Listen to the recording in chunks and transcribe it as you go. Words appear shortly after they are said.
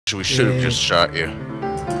We should have just shot you.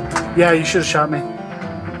 Yeah, you should have shot me.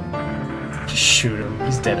 Just shoot him.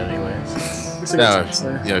 He's dead anyways. Now,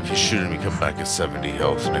 yeah, if you shoot him, you come back at 70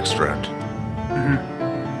 health next round.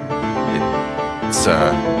 It's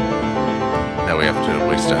now we have to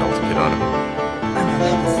waste a health kit on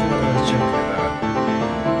him.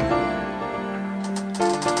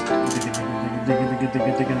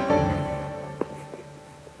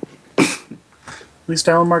 At least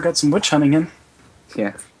Alimar got some witch hunting in.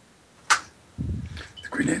 Yeah. The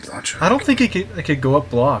grenade launcher. I don't think it could go up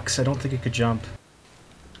blocks. I don't think it could jump.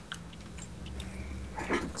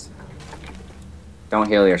 Don't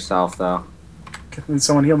heal yourself though. Can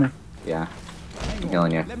someone heal me? Yeah. I'm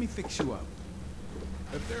healing you. Let me fix you up.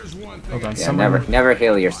 If there's one thing Hold on, Yeah, never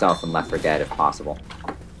heal yourself in Left 4 Dead if possible.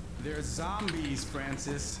 there's zombies,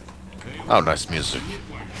 Francis. Oh, nice music.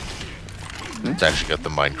 It's actually got the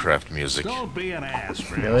Minecraft music. Don't be an ass,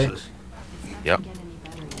 Francis. Really? Yep.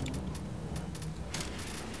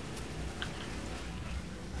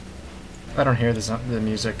 I don't hear the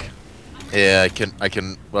music. Yeah, I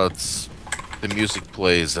can. Well, it's the music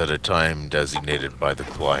plays at a time designated by the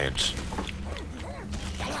client.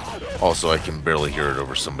 Also, I can barely hear it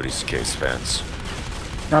over somebody's case fans.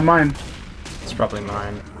 Not mine. It's probably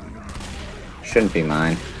mine. Shouldn't be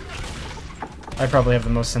mine. I probably have the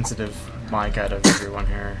most sensitive mic out of everyone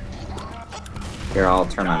here. Here, I'll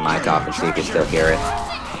turn my mic off and see if you still hear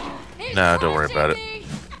it. Nah, don't worry about it.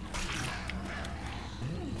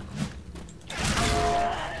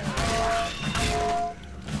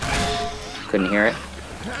 Couldn't hear it?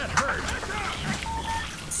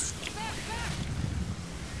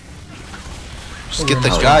 Just get the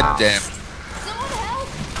goddamn.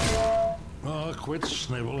 Oh, quit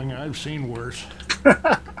sniveling. I've seen worse.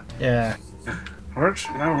 Yeah. Worse?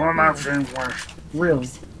 No, I'm not saying worse. Really?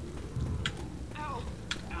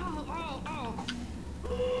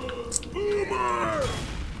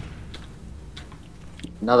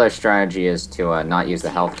 Another strategy is to not use the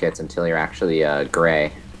health kits until you're actually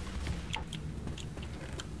gray.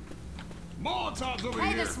 Molotovs over Hey,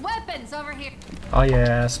 here. there's weapons over here. Oh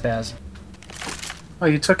yeah, Spaz. Oh,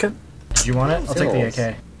 you took it? Did you want it? I'll take the Pills.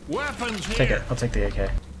 AK. Weapons here. Take it. I'll take the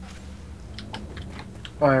AK.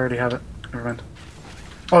 Oh, I already have it. Never mind.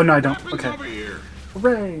 Oh, no, I don't. Weapons Okay. over here.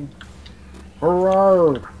 Hooray!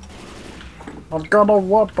 Hooray! I've got a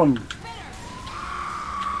weapon!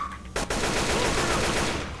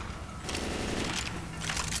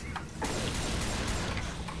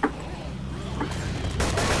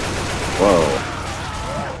 Whoa.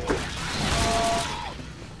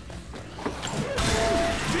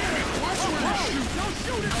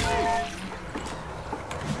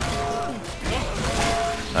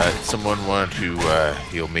 Someone want to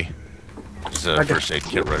heal me? There's a first aid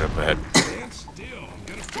kit right up ahead. Stand still. I'm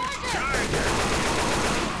gonna fix your tire.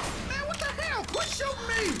 Man, what the hell? Quit shooting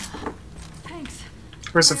me! Thanks.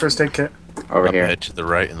 Where's the first aid kit? Over Up here. ahead to the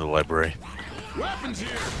right in the library. Weapons here.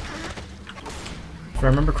 If I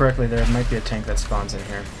remember correctly, there might be a tank that spawns in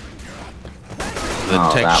here. The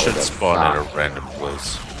Oh, tank that should was a spawn at shock. a random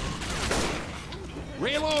place.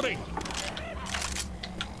 Reloading.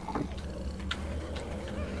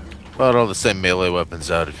 But all the same melee weapons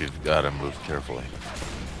out if you've got to move carefully.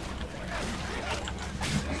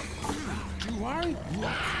 You alright?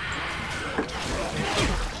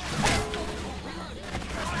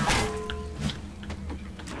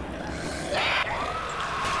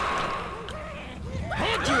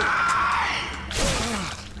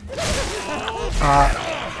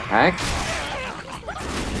 Heck?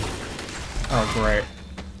 Oh great.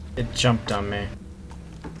 It jumped on me.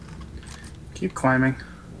 Keep climbing.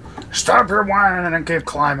 Stop your whining and keep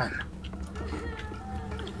climbing.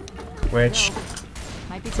 Which?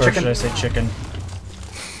 Might be Or Chicken. should I say chicken?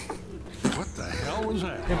 What the hell was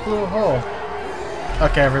that? It blew a hole.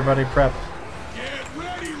 Okay, everybody, prep.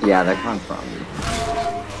 Yeah, they're coming from.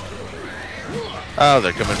 Oh,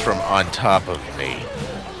 they're coming from on top of me.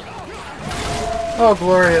 Oh,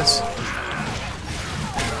 glorious.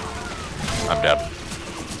 I'm down.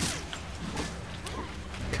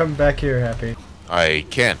 Come back here, Happy. I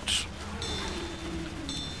can't.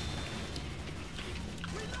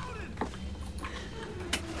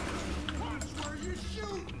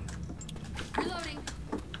 reloading.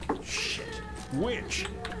 Shit. Witch.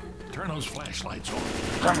 Turn those flashlights on.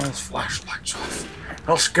 Turn those flashlights off.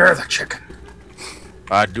 They'll scare the chicken.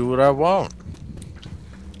 I do what I want.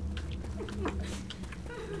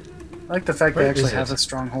 I like the fact Where they actually is have it? a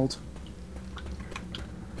stronghold.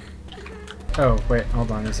 Oh, wait,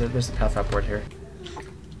 hold on. There's a path upward here.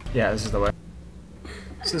 Yeah, this is the way.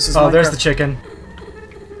 So this is Oh, there's Minecraft. the chicken.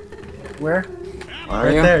 Where? Are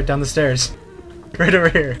Right you? there, down the stairs. Right over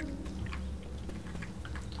here.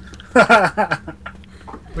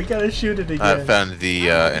 We gotta shoot it again. I found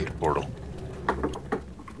the end portal.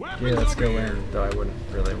 Yeah, let's go in, though I wouldn't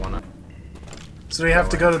really wanna. So we have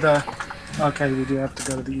to go to the... Okay, we do have to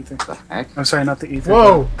go to the ether. The heck? I'm sorry, not the ether.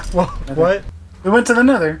 Whoa! Whoa! What? We went to the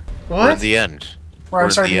nether. We're What? at the end. Or We're I'm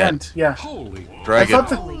at sorry, the end. Yeah. Holy, I Dragon. thought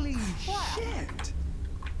the... Holy shit!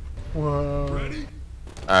 Whoa. ready?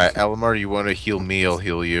 Alright, Alimar, you want to heal me? I'll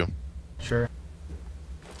heal you. Sure.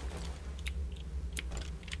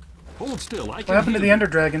 Hold still. I can What happened to heal the you. Ender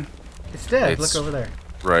Dragon? It's dead. It's- Look over there.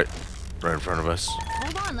 Right in front of us.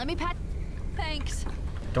 Hold on, let me pat. Thanks.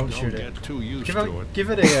 Don't Don't shoot it. get too used Give to it, it. give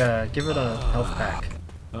it a health pack.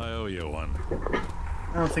 I owe you one.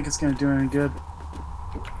 I don't think it's gonna do any good.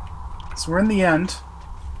 So we're in the end.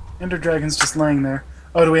 Ender Dragon's just laying there.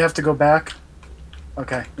 Oh, do we have to go back?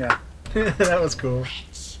 Okay, yeah. That was cool.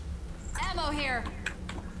 Ammo here.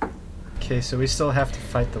 Okay, so we still have to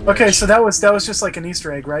fight the witch. Okay, so that was just like an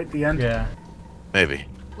Easter egg, right? The end? Yeah. Maybe.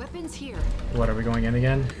 Weapons here. What, are we going in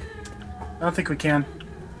again? I don't think we can.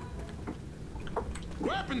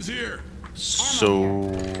 Weapons here. So...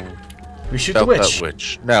 We shoot the About witch. that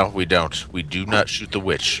witch. No, we don't. We do not shoot the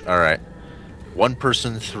witch. Alright. One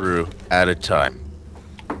person through at a time.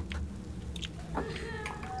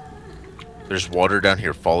 There's water down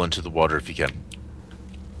here. Fall into the water if you can.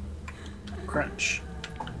 Crunch.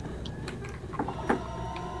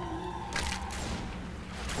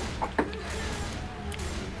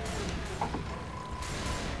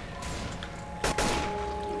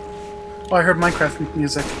 Oh, I heard Minecraft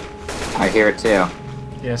music. I hear it too.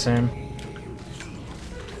 Yeah, same.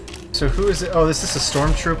 So who is it? Oh, this is a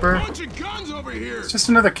stormtrooper? Bunch of guns over here. It's just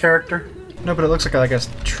another character. No, but it looks like a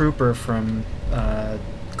trooper from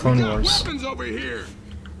Clone We got Wars. weapons over here.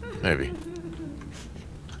 Maybe.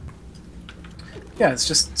 Yeah, it's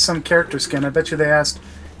just some character skin. I bet you they asked,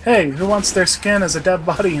 "Hey, who wants their skin as a dead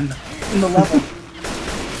body in the level?"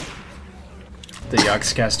 The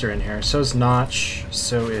Yogscaster in here. So is Notch.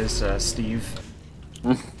 So is Steve.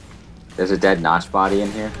 There's a dead Notch body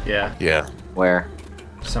in here. Yeah, Yeah. Where?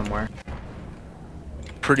 somewhere.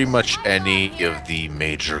 Pretty much any of the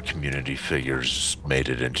major community figures made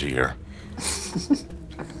it into here. I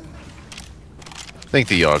think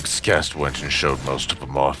the Yogscast went and showed most of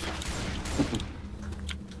them off.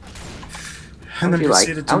 And then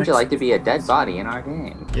proceeded to How would you make- like to be a dead body in our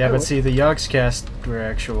game? Yeah, but see, the Yogscast were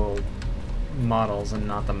actual models and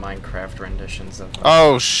not the Minecraft renditions of them.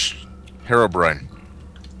 Oh, Herobrine.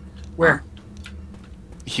 Where?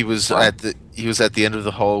 He was at the end of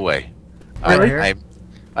the hallway. Really?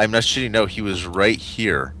 I'm not shitting. No, he was right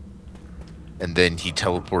here, and then he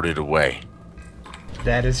teleported away.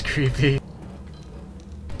 That is creepy.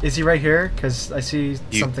 Is he right here? Because I see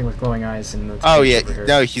You- something with glowing eyes in the. Oh space yeah, over here.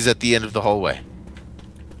 no, he's at the end of the hallway.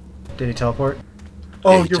 Did he teleport?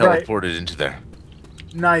 Oh, Yeah, he you're right. teleported into there.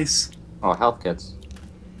 Nice. Oh, health kits.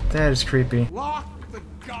 That is creepy. Lock the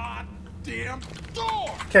goddamn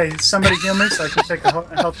door. Okay, somebody heal me so I can take a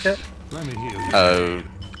health kit. Let me heal you.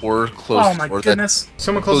 Or close. Oh my or goodness.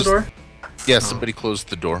 Someone close the Close- door. Yeah, somebody closed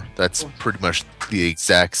the door. That's pretty much the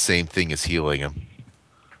exact same thing as healing him.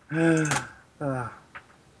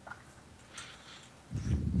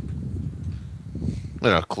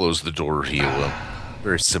 Close the door or heal him.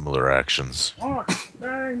 Very similar actions.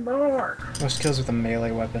 Dang door. Most kills with a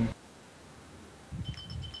melee weapon.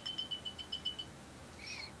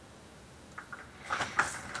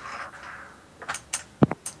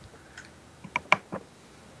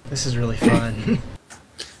 This is really fun.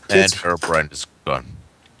 And Herobrine is gone.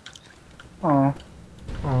 Oh.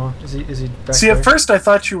 Oh, is he back See, there? at first I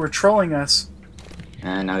thought you were trolling us.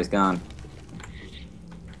 And now he's gone.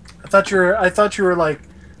 I thought you were like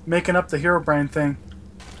making up the Herobrine thing.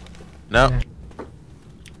 No. Yeah.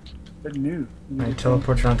 But new. I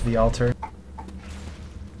teleported onto the altar.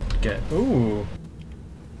 Get. Ooh.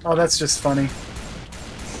 Oh, that's just funny.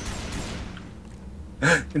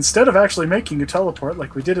 Instead of actually making you teleport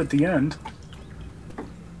like we did at the end,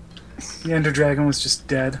 the Ender Dragon was just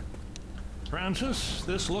dead. Francis,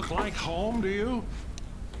 this look like home to you?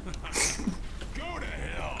 Go to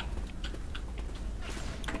hell.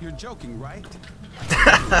 You're joking, right?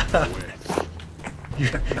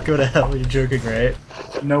 Go to hell, you're joking, right?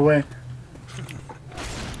 No way.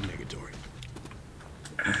 Negatory.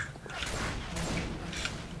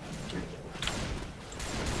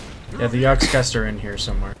 Yeah, the Yogscast are in here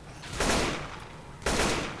somewhere.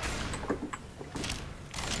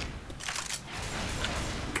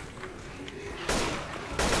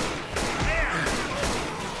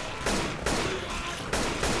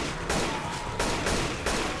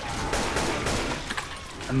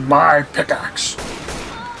 And my pickaxe.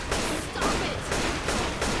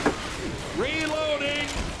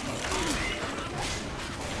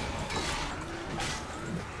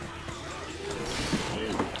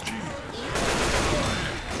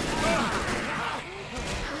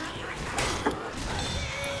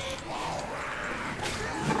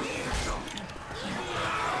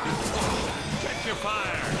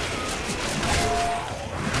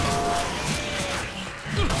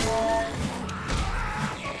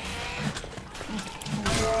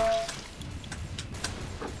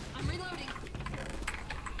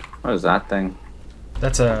 What is that thing?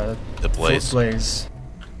 That's a The blaze. blaze.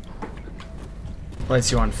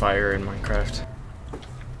 Lights you on fire in Minecraft.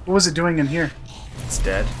 What was it doing in here? It's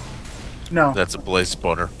dead. No. That's a blaze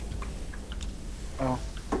spawner. Oh.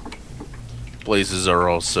 Blazes are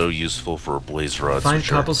also useful for blaze rods. Find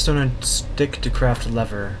which are- cobblestone and stick to craft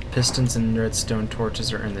lever. Pistons and redstone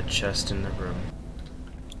torches are in the chest in the room.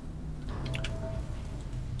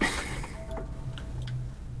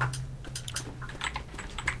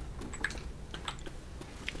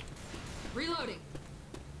 Reloading.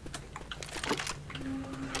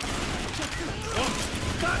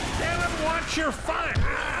 God damn it, watch your fire!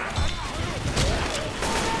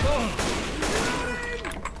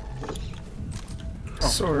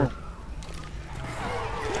 Sword.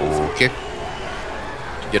 Okay.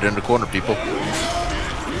 Get in the corner, people.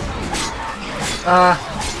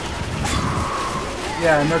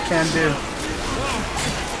 Yeah, no can do.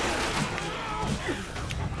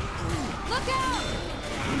 Look out!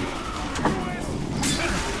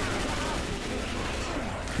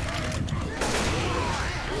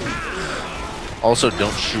 Also,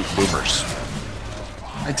 don't shoot boomers.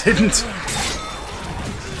 I didn't.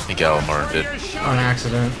 I think Alimar did. On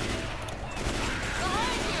accident.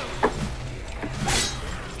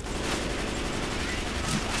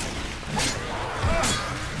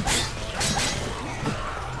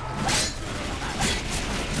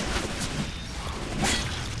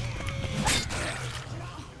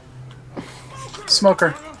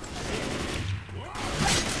 Smoker.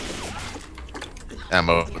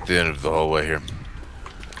 Ammo at the end of the hallway here.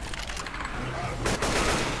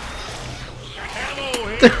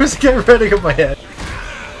 There was a guy running up my head.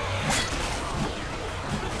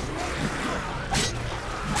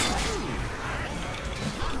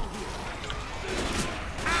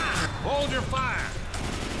 Hold your fire!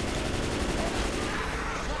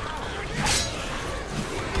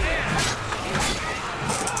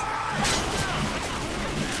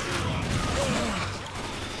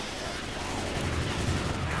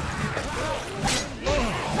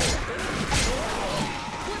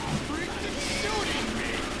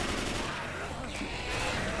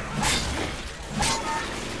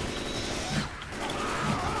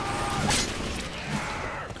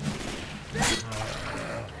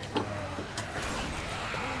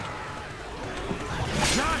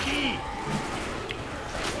 Jockey!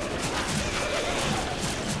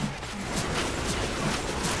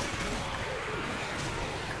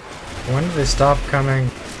 When did they stop coming?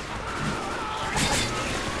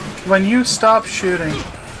 When you stop shooting,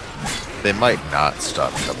 They might not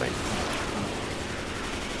stop coming.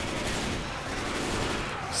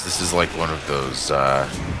 This is like one of those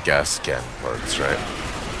gas can parts, right?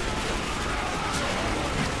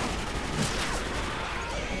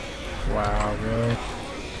 Wow, really?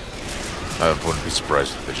 I wouldn't be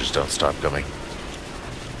surprised if they just don't stop coming.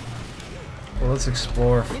 Well, let's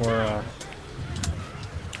explore for,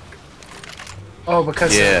 oh,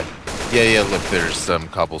 because Yeah, look, there's some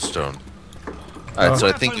cobblestone. Alright, Oh. so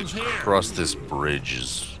I think across this bridge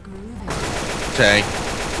is... Tank,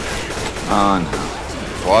 On.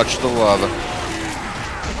 watch the lava.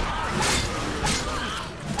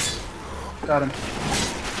 got him.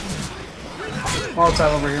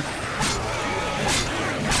 Molotov over here.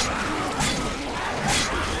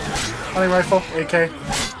 Hunting rifle, AK.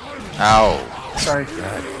 Ow. Sorry.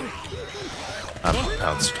 I'm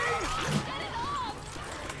pounced.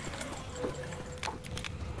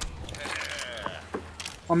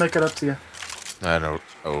 I'll make it up to you. I don't...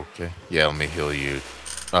 Okay. Yeah, let me heal you.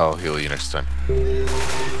 I'll heal you next time.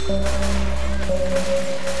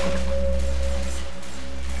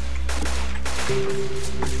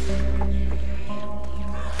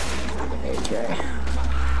 Okay.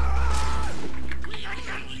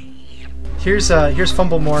 here's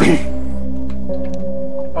Fumblemore.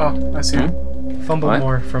 Oh, I see him.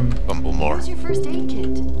 Fumblemore from... Bumble more. Where's your first aid kit?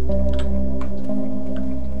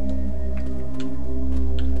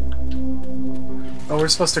 Oh, we're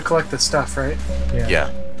supposed to collect the stuff, right? Yeah.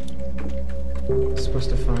 Supposed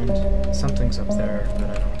to find something's up there, but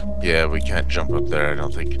I don't. Yeah, we can't jump up there, I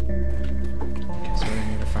don't think. Guess we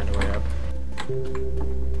need to find a way up.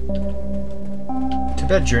 Too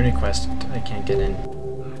bad Journey Quest I can't get in.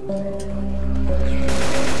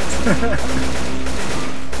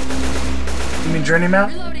 You mean Journey Map?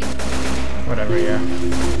 Reloading. Whatever, yeah.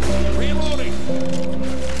 Reloading!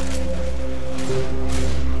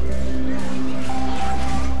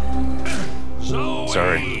 Zoe!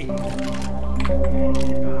 Sorry.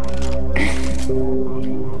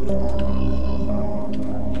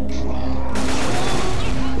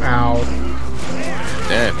 Ow.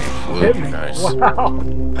 Damn, you Hit Ooh, me. nice. Wow.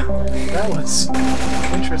 That was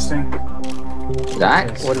interesting.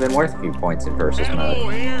 That would have been worth a few points in versus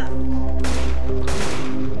mode. Here.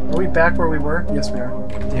 Are we back where we were? Yes, we are.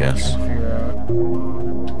 Yes. Figure out.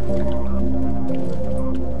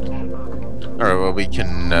 Alright, well, we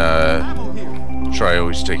can try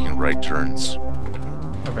always taking right turns.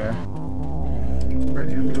 Okay.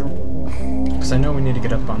 Right-hand drill. Because I know we need to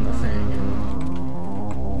get up on the thing.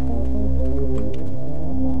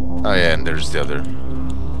 Oh, yeah, and there's the other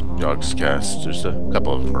dog's cast. There's a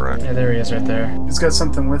couple of them around. Yeah, there he is right there. He's got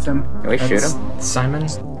something with him. Can we shoot That's him? Simon?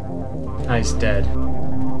 Oh, he's dead.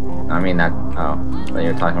 I mean that. Oh, I thought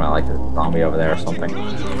you were talking about like the zombie over there or something.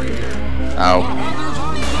 Ow.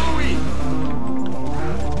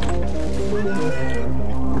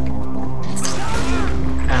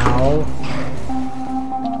 Ow.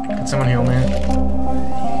 Can someone heal me?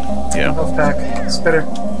 Yeah. Health pack. Spitter.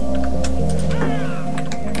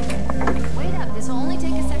 Wait up, this will only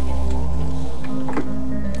take a second.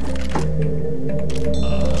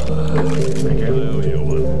 Thank you.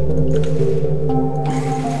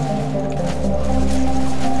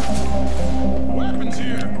 Weapons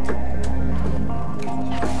here.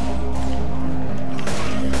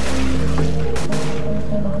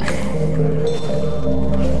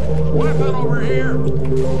 Weapon over here.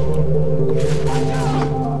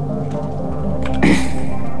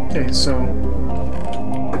 Okay, so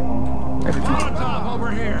Molotov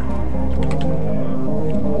over here.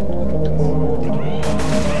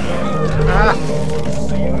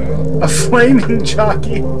 a flaming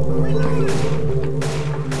jockey.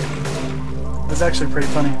 That's actually pretty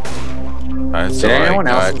funny. That's Did all I anyone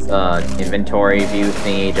got. else's inventory view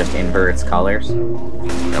thingy just inverts colors?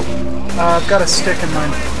 Nope. I've got a stick in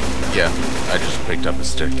mine. Yeah, I just picked up a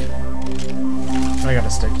stick. I got a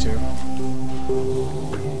stick too.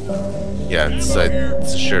 Yeah, it's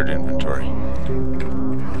a shared inventory.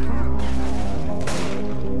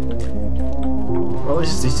 Well, at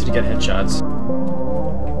least it's easy to get headshots.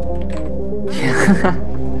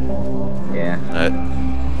 Yeah.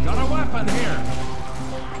 Got a weapon here.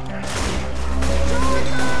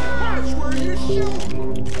 Watch where you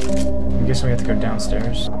shoot. I guess we have to go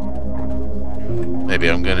downstairs. Maybe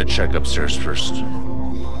I'm gonna check upstairs first.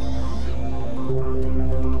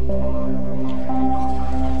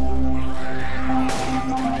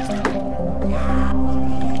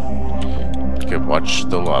 Okay, watch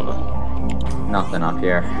the lava. Nothing up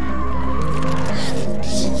here.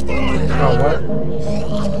 Oh, what?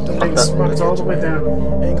 The thing smokes all the way down.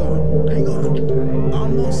 Hang on.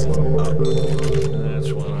 Almost up.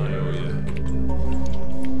 That's what I owe you.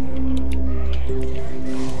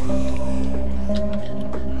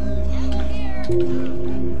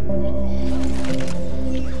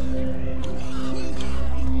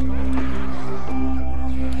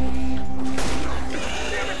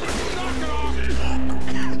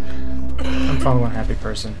 I'm following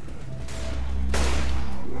HappyPerson.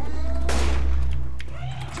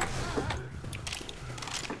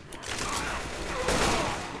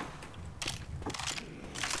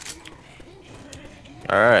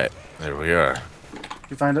 Alright, there we are.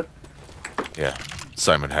 You find it? Yeah,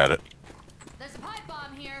 Simon had it. There's a pipe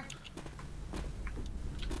bomb here.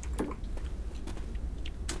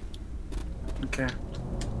 Okay.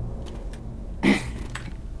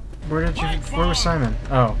 Where was Simon?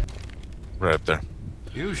 Oh. Right up there.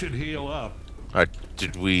 You should heal up.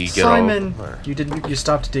 Did we get Simon! all... or- You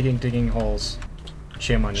stopped digging holes.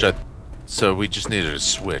 Shame on you. Shut. So we just needed a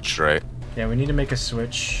switch, right? Yeah, we need to make a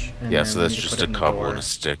switch. And Yeah, then so we that's need to just put it a in the cobble door. and a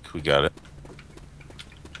stick. We got it.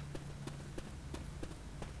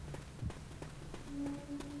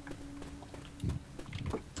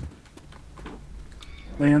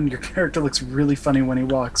 Lian, your character looks really funny when he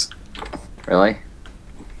walks. Really?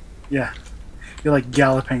 Yeah. You're like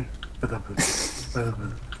galloping.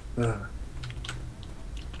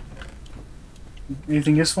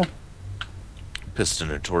 Anything useful?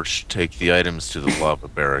 Piston and torch. Take the items to the lava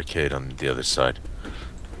barricade on the other side.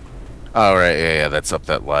 Oh, right. Yeah, that's up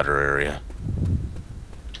that ladder area.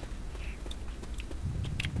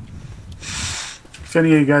 If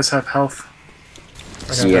any of you guys have health.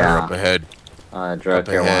 Spitter Yeah. up ahead.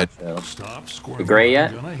 Droakir ahead. wants to. Stop You squirming. gray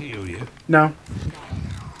yet? I'm gonna heal you. No.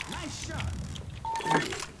 Nice shot.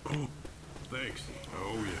 Thanks.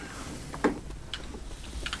 Oh yeah.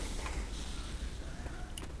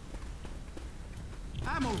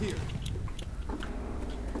 Ammo here.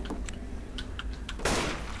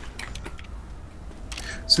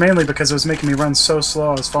 It's mainly because it was making me run so slow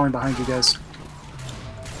I was falling behind you guys.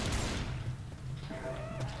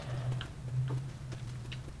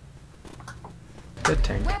 Good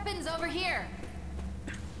tank. Weapons over here.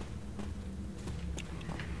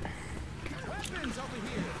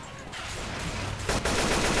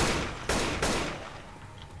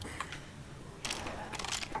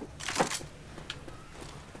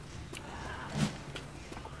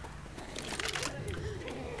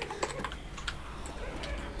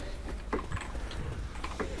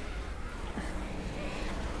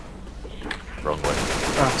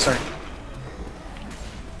 sorry.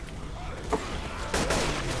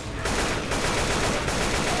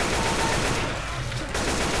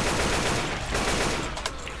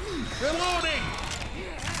 Reloading!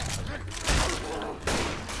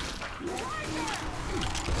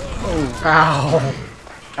 Ow!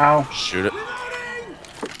 Ow. Shoot it.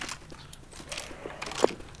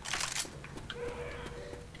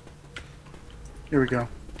 Here we go.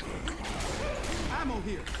 Ammo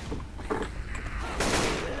here.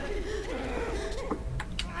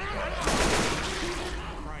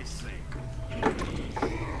 Christ's sake.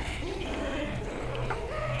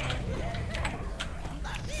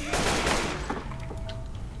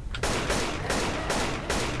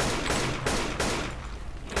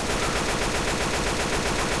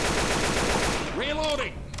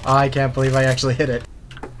 Reloading. I can't believe I actually hit it.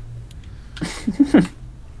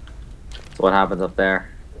 So what happens up there?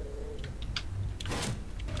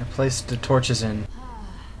 I placed the torches in.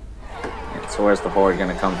 So where's the horde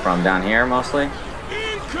gonna come from? Down here, mostly?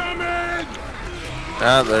 Incoming!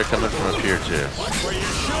 Ah, they're coming from up here too. Watch where you're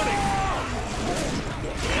shooting.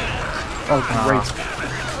 Oh, great.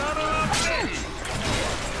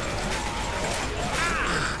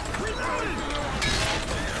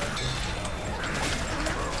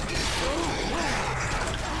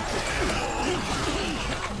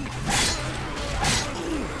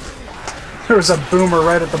 There was a boomer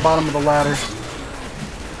right at the bottom of the ladder.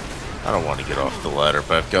 I don't want to get off the ladder,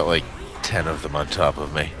 but I've got like 10 of them on top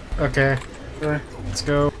of me. Okay, Okay. let's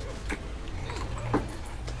go.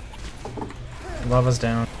 Lava's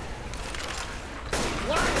down.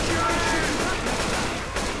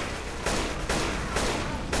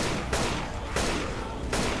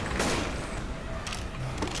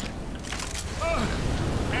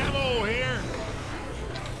 Ammo here.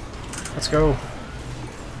 Let's go.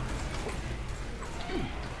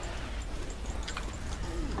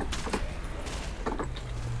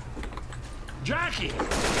 Jackie.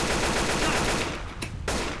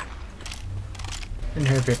 In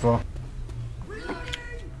here, people.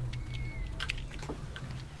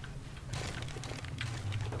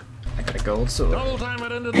 I got a gold sword. Double time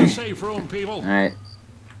it into the safe room, people. Alright.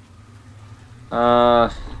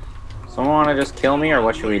 Someone wanna just kill me, or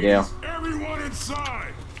what should we do? Everyone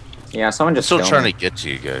inside. Yeah, someone I'm just still kill trying me. to get to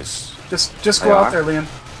you guys. Just They go are? out there, Lian.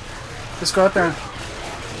 Just go out there.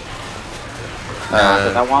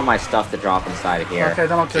 Because I want my stuff to drop inside of here. Okay,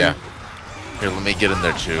 then I'll kill Yeah. you. Here, let me get in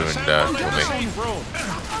there too and kill me. Safe room.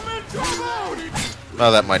 I'm in trouble.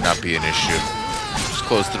 Well, that might not be an issue. Just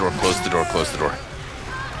close the door, close the door, close the door.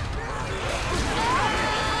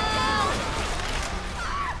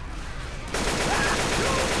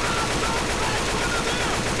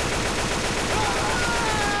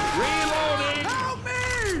 Reloading. Help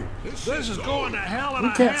me! This is going to hell in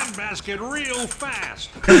a can't- handbasket real fast.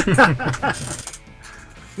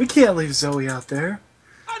 We can't leave Zoe out there.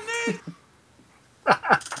 I need. My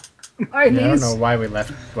Yeah, I don't knees. know why we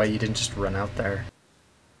left. Why you didn't just run out there.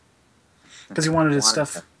 Because he wanted his Wanted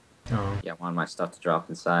stuff. Oh. Yeah, I want my stuff to drop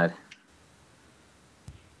inside.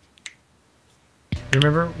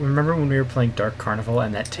 Remember when we were playing Dark Carnival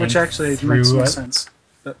and that tank Which actually threw makes some us? sense.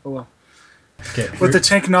 But, oh well. Okay, But the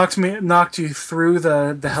tank knocked you through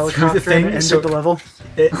the helicopter thing, and ended so- the level.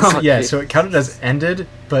 Oh, yeah, geez. so it counted as ended,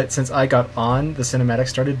 but since I got on, the cinematic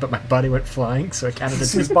started, but my body went flying, so it counted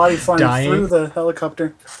as His body flying dying. through the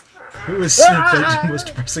helicopter. It was the most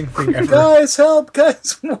depressing thing ever. Guys, help!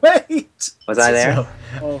 Guys, wait! Was I there? So,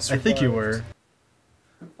 All I think you were.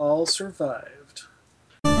 All survived.